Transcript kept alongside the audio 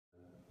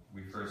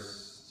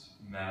first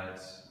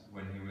met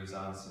when he was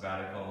on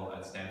sabbatical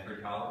at Stanford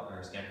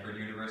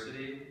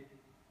University,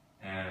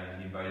 and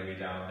he invited me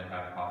down to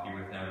have coffee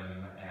with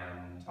him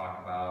and talk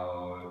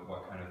about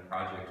what kind of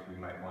project we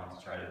might want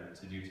to try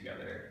to do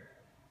together.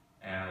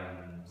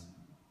 And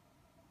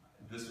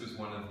this was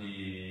one of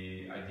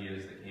the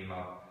ideas that came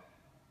up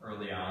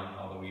early on,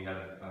 although we had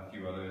a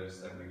few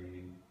others that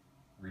we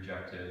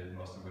rejected,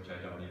 most of which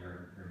I don't even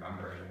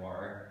remember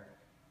anymore.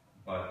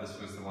 But this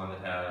was the one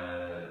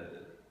that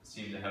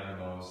seemed to have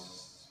the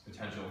most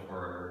potential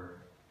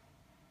for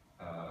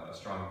a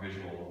strong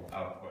visual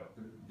output.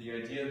 The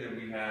idea that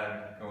we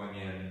had going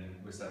in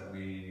was that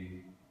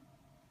we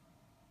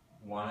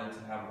wanted to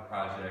have a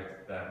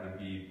project that would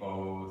be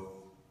both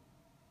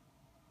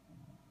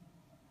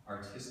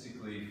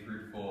artistically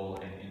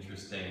fruitful and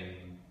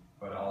interesting,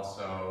 but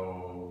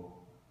also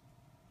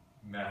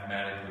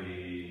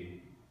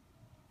mathematically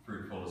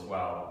fruitful as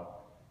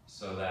well,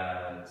 so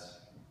that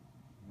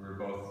we're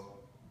both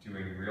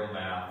doing real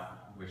math,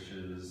 which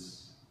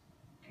is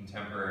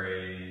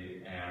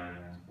contemporary and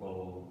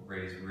will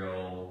raise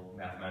real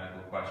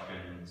mathematical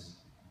questions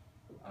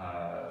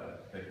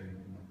that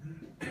can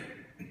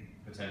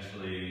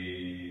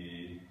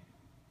potentially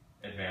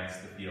advance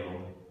the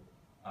field,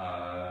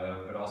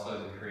 but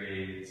also to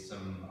create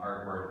some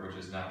artwork which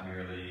is not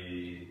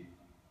merely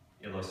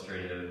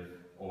illustrative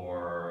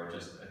or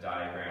just a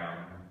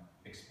diagram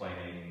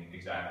explaining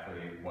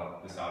exactly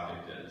what this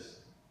object is.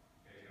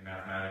 A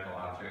mathematical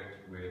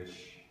object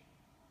which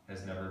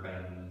has never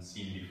been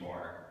seen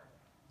before.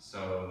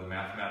 So the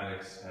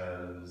mathematics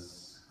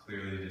has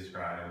clearly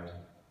described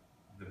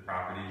the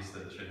properties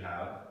that it should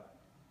have.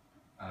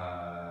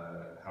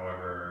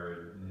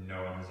 However,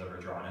 no one has ever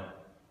drawn it.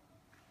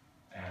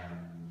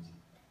 And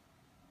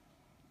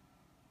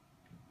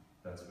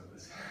that's what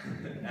this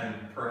and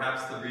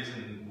perhaps the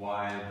reason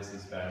why this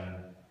has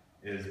been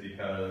is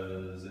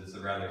because it's a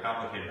rather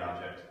complicated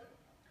object.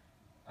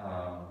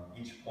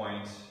 Each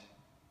point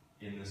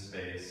in the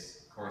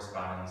space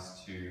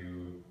corresponds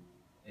to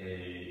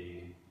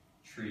a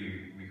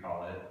tree, we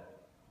call it,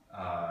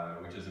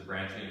 which is a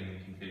branching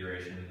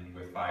configuration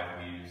with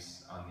 5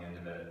 leaves on the end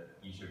of it,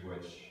 each of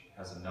which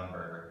has a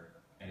number.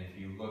 And if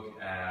you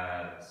look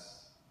at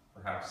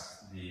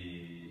perhaps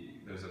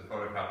there's a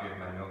photocopy of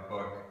my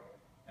notebook,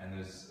 and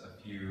there's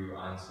a few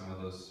on some of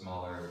those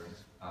smaller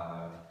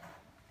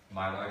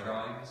mylar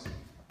drawings.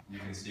 You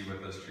can see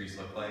what those trees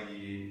look like.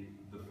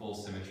 The full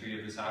symmetry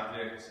of this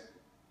object,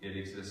 it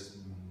exists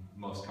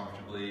most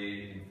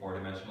comfortably in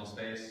 4-dimensional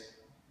space.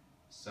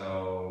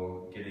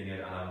 So getting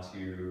it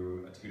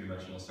onto a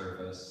 2-dimensional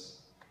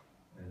surface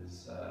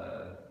is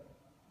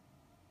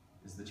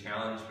the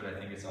challenge, but I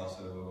think it's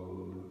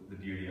also the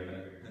beauty of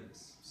it.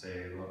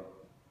 Say,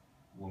 look,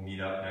 we'll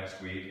meet up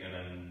next week, and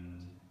then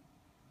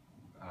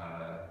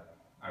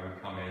I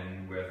would come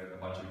in with a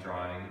bunch of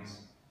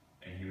drawings,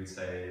 and he would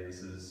say,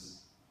 "This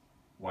is,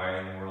 why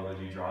in the world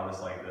did you draw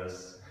this like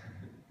this?"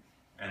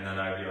 And then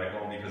I'd be like,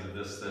 "Well, because of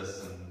this,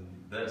 this, and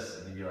this."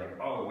 And he'd be like,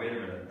 "Oh, wait a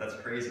minute, that's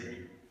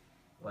crazy.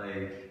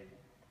 Like,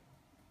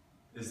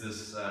 is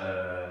this,"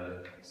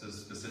 so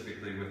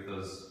specifically with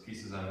those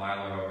pieces on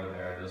mylar over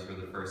there, those were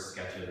the first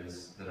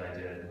sketches that I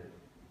did.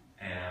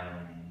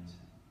 And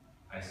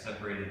I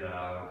separated it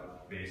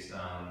out based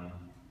on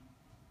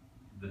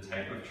the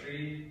type of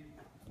tree,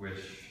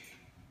 which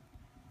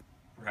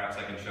perhaps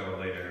I can show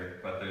later,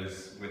 but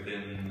there's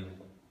within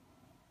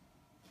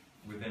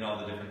all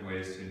the different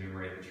ways to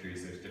enumerate the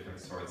trees, there's different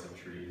sorts of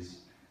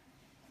trees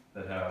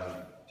that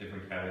have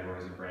different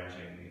categories of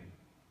branching.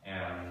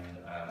 And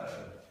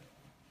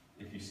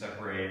if you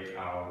separate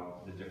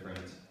out the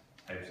different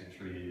types of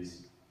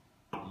trees,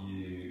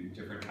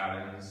 different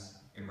patterns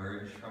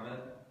emerge from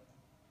it.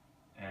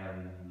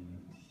 And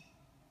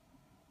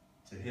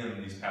to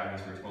him, these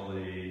patterns were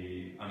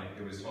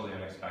it was totally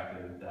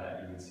unexpected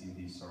that you would see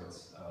these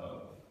sorts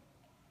of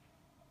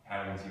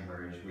patterns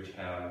emerge, which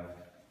have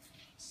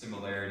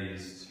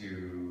similarities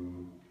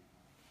to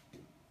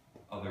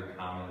other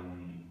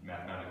common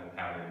mathematical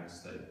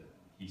patterns that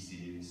he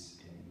sees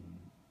in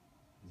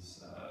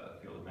his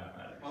field of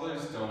mathematics.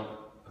 Others don't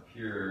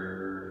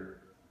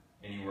appear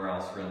anywhere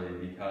else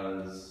really,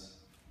 because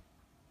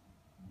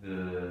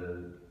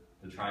the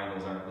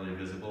triangles aren't really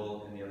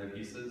visible in the other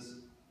pieces,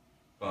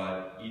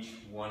 but each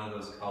one of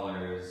those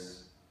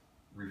colors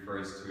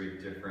refers to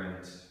a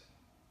different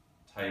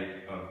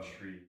type of tree.